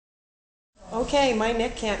Okay, my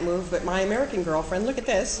neck can't move, but my American girlfriend, look at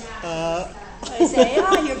this. I say,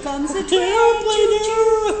 here comes the train.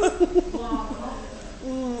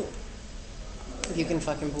 If you can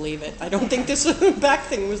fucking believe it. I don't think this back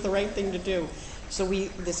thing was the right thing to do. So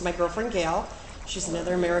this is my girlfriend Gail. She's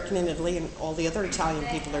another American in Italy, and all the other Italian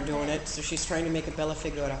people are doing it. So she's trying to make a bella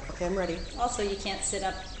figura. Okay, I'm ready. Also, you can't sit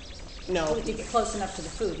up to get close enough to the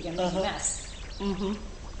food. You're going to make a mess.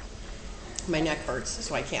 My neck hurts,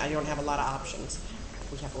 so I don't have a lot of options.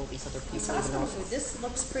 We have all these other people. This hospital food. This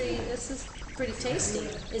is pretty tasty.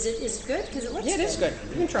 Is it good? Because it looks good. Yeah, it is good.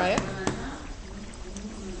 You can try it.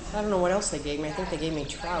 I don't know what else they gave me. I think they gave me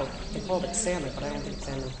trout. They called it salmon, but I don't think it's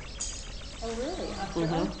salmon. Oh, really?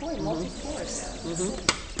 Oh, boy, multi-course.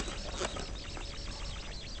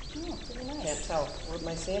 Oh, pretty nice. Can't tell. Am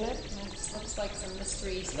I seeing it? It looks like some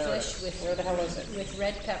mystery fish with... Where the hell is it? With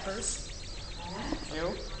red peppers.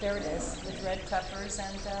 You? There it is, with red peppers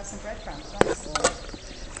and some breadcrumbs.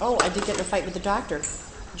 Nice. Oh, I did get in a fight with the doctor.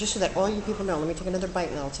 Just so that all you people know, let me take another bite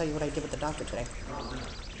and I'll tell you what I did with the doctor today.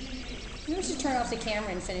 You should turn off the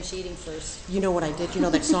camera and finish eating first. You know what I did? You know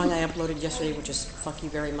that song I uploaded yesterday, which is Fuck You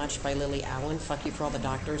Very Much by Lily Allen? Fuck you for all the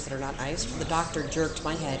doctors that are not nice. The doctor jerked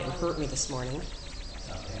my head and hurt me this morning.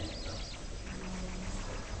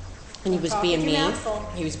 And he was being mean.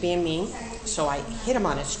 He was being mean. So I hit him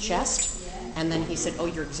on his chest. And then he said, oh,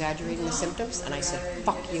 you're exaggerating the symptoms? And I said,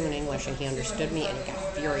 fuck you in English. And he understood me and he got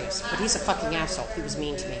furious. But he's a fucking asshole. He was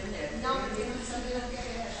mean to me.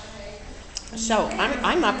 So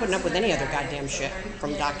I'm not putting up with any other goddamn shit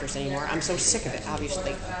from doctors anymore. I'm so sick of it,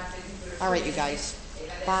 obviously. All right, you guys.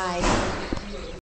 Bye.